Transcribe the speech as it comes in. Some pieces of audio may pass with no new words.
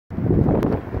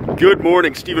Good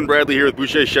morning, Stephen Bradley here with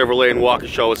Boucher Chevrolet in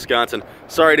Waukesha, Wisconsin.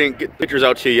 Sorry I didn't get pictures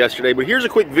out to you yesterday, but here's a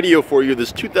quick video for you.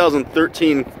 This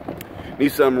 2013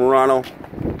 Nissan Murano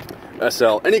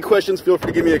SL. Any questions, feel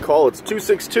free to give me a call. It's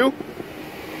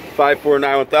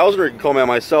 262-549-1000, or you can call me on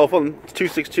my cell phone. It's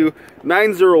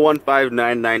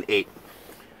 262-901-5998.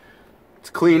 It's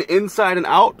clean inside and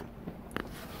out.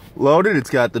 Loaded.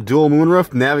 It's got the dual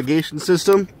moonroof navigation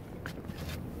system.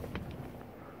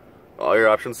 All your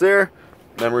options there.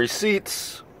 Memory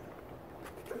seats.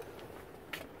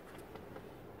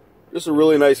 Just a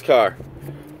really nice car.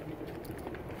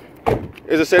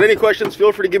 As I said, any questions,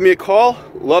 feel free to give me a call.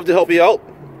 Love to help you out.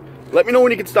 Let me know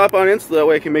when you can stop on in so that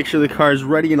way I can make sure the car is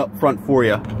ready and up front for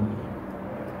you.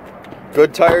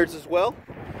 Good tires as well.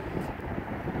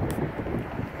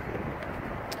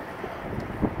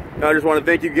 Now I just want to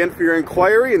thank you again for your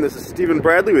inquiry, and this is Stephen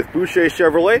Bradley with Boucher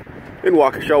Chevrolet in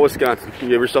Waukesha, Wisconsin.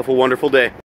 You have yourself a wonderful day.